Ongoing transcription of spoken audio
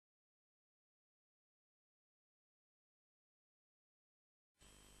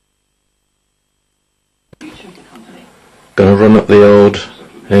Going to run up the old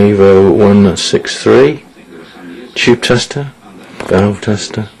AVO 163 tube tester, valve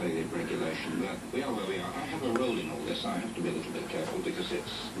tester.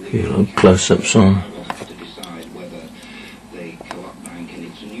 A few little close-ups on.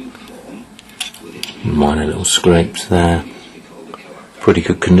 Minor little scrapes there. Pretty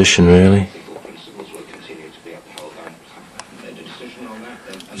good condition really.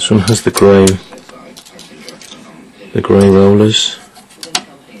 This one has the grey rollers.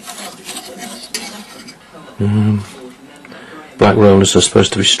 Black rollers are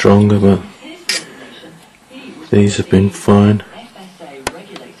supposed to be stronger, but these have been fine.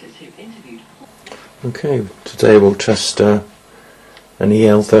 Okay, today we'll test an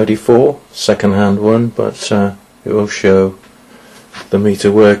EL34, second-hand one, but it will show the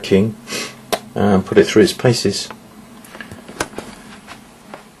meter working and put it through its paces.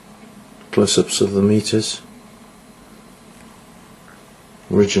 Close-ups of the meters.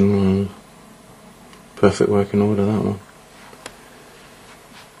 Original, perfect working order, that one.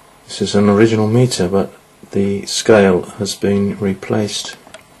 This is an original meter, but the scale has been replaced.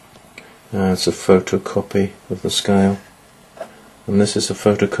 It's a photocopy of the scale, and this is a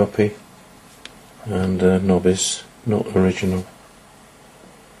photocopy, and the knob is not original,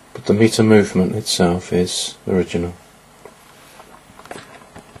 but the meter movement itself is original.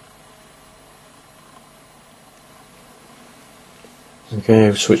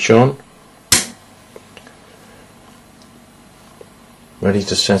 Okay, switch on. Ready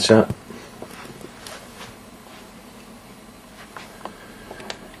to set up.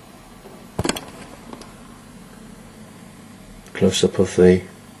 Close up of the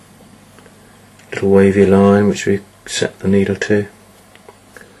little wavy line which we set the needle to.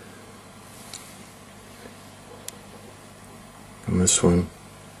 And this one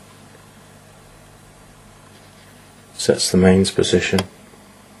sets the mains position.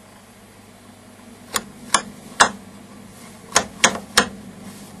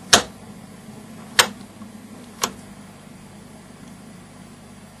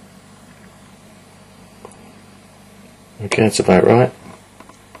 Okay, that's about right.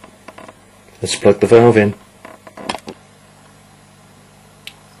 Let's plug the valve in.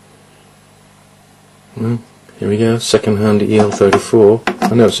 Here we go, second-hand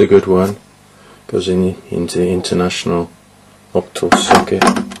EL34. I know it's a good one. Goes into international octal socket.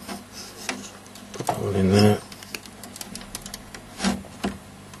 Put that one in there.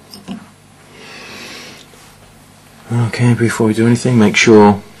 Okay, before we do anything, make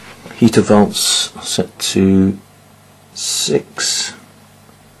sure heater volts set to 6,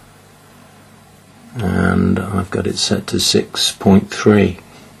 and I've got it set to 6.3.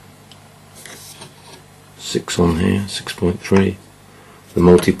 6 on here, 6.3. The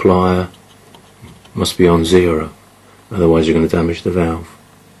multiplier must be on 0, otherwise you're going to damage the valve.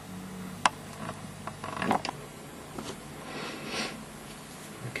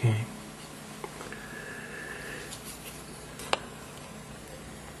 Okay.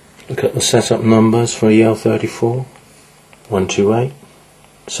 Look at the setup numbers for EL34. 128,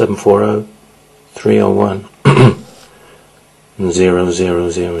 740, 301, and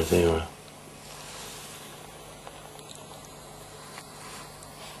 0000.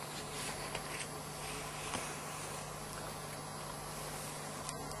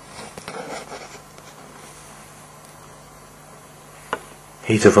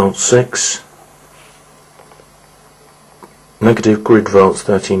 Heater volts 6, negative grid volts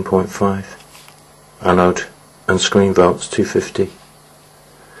 13.5, anode and screen volts 250,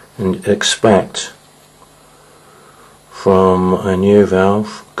 and expect from a new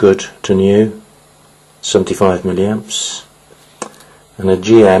valve, good to new, 75 milliamps, and a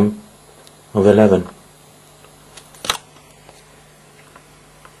GM of 11.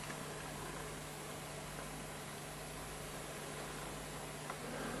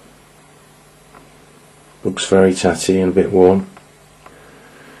 Looks very tatty and a bit warm,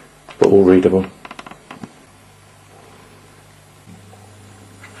 but all readable.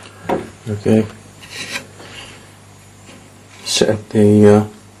 Okay, set the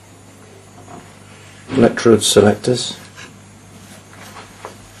electrode selectors.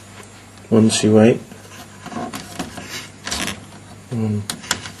 128, 1,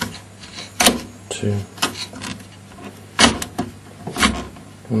 2,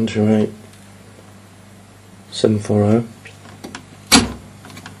 128, 740.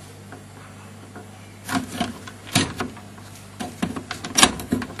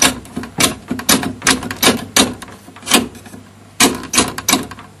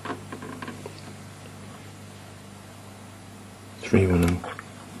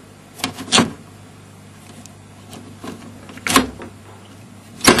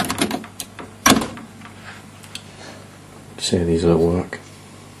 See how these will work.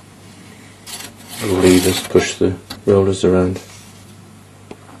 The levers push the rollers around.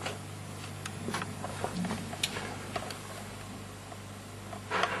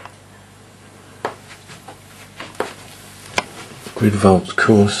 Grid volt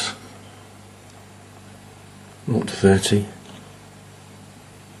course 0 to 30.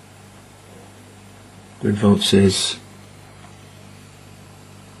 Grid volts is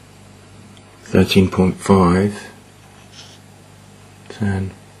 13.5,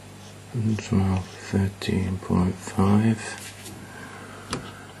 10, 12, 13.5.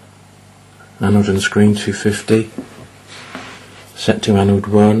 Anode and screen 250. Set to anode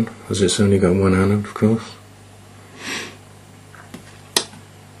 1, as it's only got one anode, of course.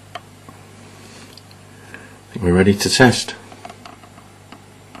 I think we're ready to test.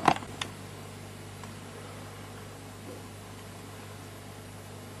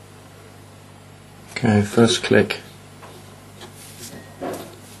 Okay, first click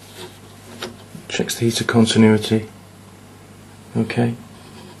checks the heater continuity. Okay,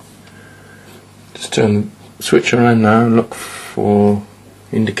 just turn the switch around now and look for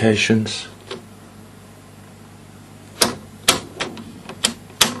indications.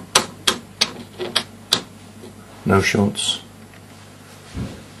 No shorts.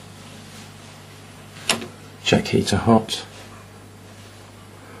 Check heater hot.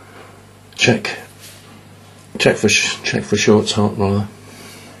 Check for shorts hot rather.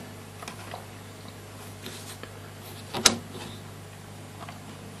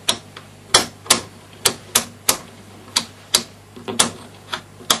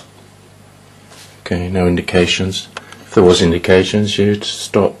 Okay, no indications. If there was indications, you'd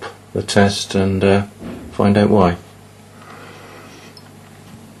stop the test and find out why.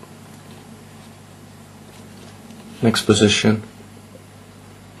 Next position,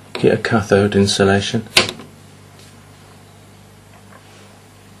 get a cathode insulation.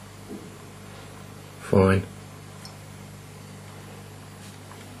 Fine.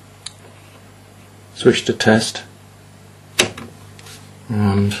 Switch to test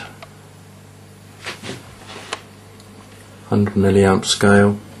and 100 milliamp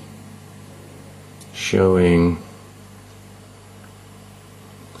scale showing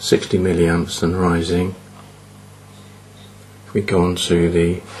 60 milliamps and rising. If we go on to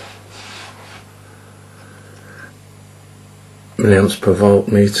the milliamps per volt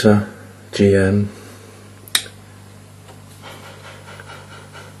meter, GM,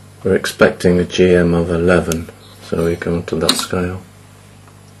 we're expecting a GM of 11, so we go on to that scale,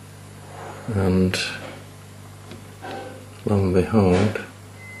 and lo and behold,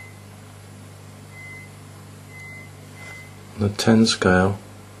 the 10 scale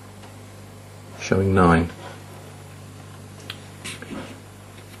showing 9.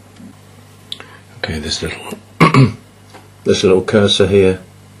 Okay, this little cursor here,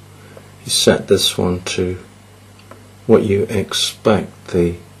 you set this one to what you expect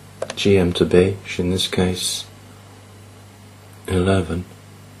the GM to be, which in this case 11,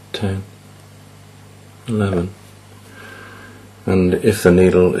 10, 11, and if the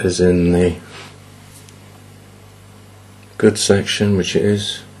needle is in the good section, which it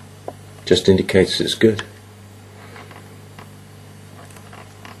is, just indicates it's good.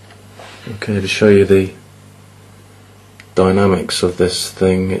 Okay, to show you the dynamics of this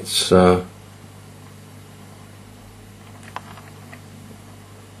thing, it's for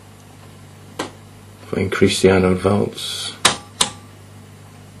increase the anode volts.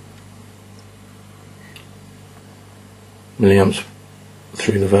 Milliamps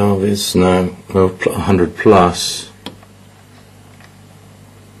through the valve is now 100 plus,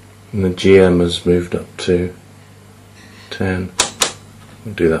 and the GM has moved up to 10.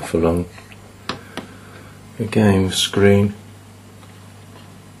 We'll do that for long. Again, screen.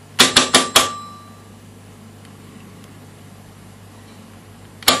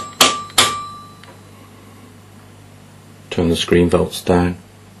 Turn the screen volts down.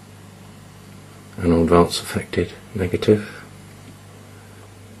 Anode volts affected, negative.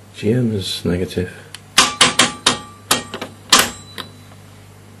 GM is negative.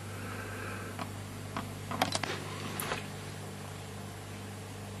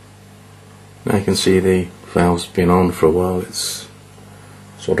 Now you can see the valve's been on for a while. It's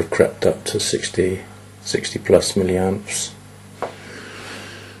sort of crept up to 60 plus milliamps.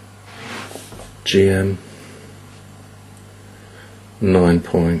 GM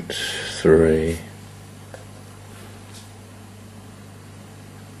 9.3.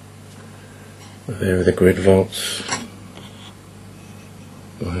 There are the grid volts.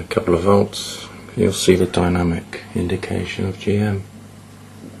 A couple of volts. You'll see the dynamic indication of GM.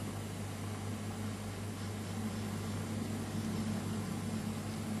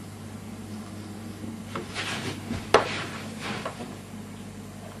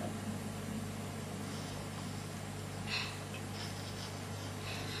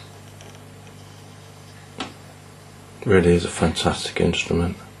 Really is a fantastic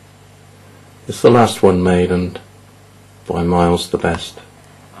instrument. It's the last one made and by miles the best.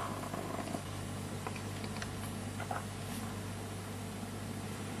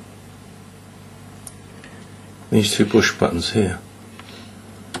 These two push buttons here.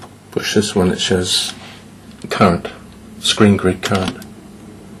 Push this one, it shows current, screen grid current.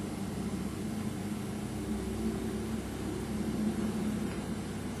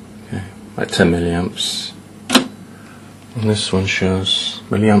 Okay, like 10 milliamps. And this one shows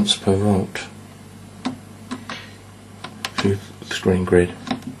milliamps per volt through the screen grid.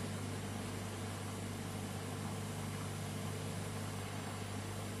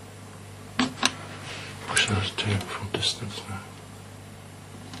 Push those two from distance now.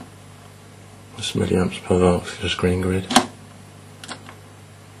 That's milliamps per volt through the screen grid.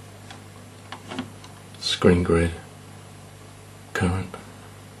 Screen grid current.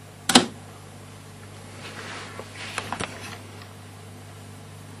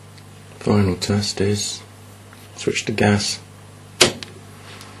 Final test is switch to gas,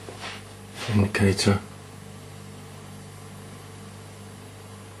 indicator,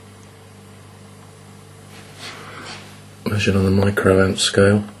 measured on the microamp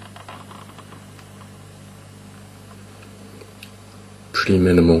scale, pretty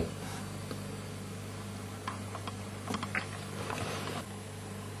minimal.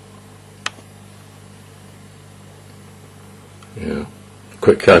 Yeah.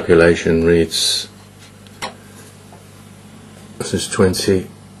 Quick calculation reads this is 20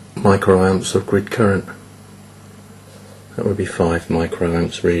 microamps of grid current. That would be 5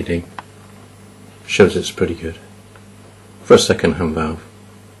 microamps reading. Shows it's pretty good for a second hand valve.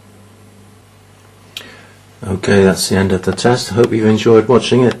 Okay, that's the end of the test. I hope you've enjoyed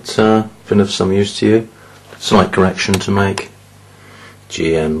watching it. Been of some use to you. Slight correction to make.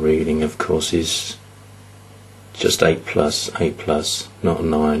 GM reading, of course, is just 8+, not a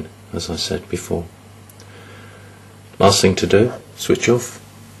 9, as I said before. Last thing to do, switch off.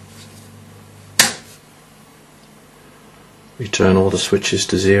 Return all the switches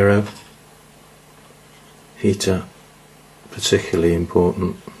to 0. Heater, particularly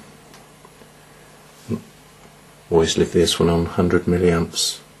important. Always leave this one on 100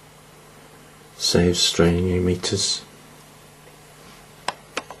 milliamps. Saves straining your meters.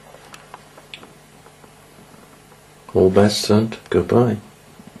 All best and goodbye.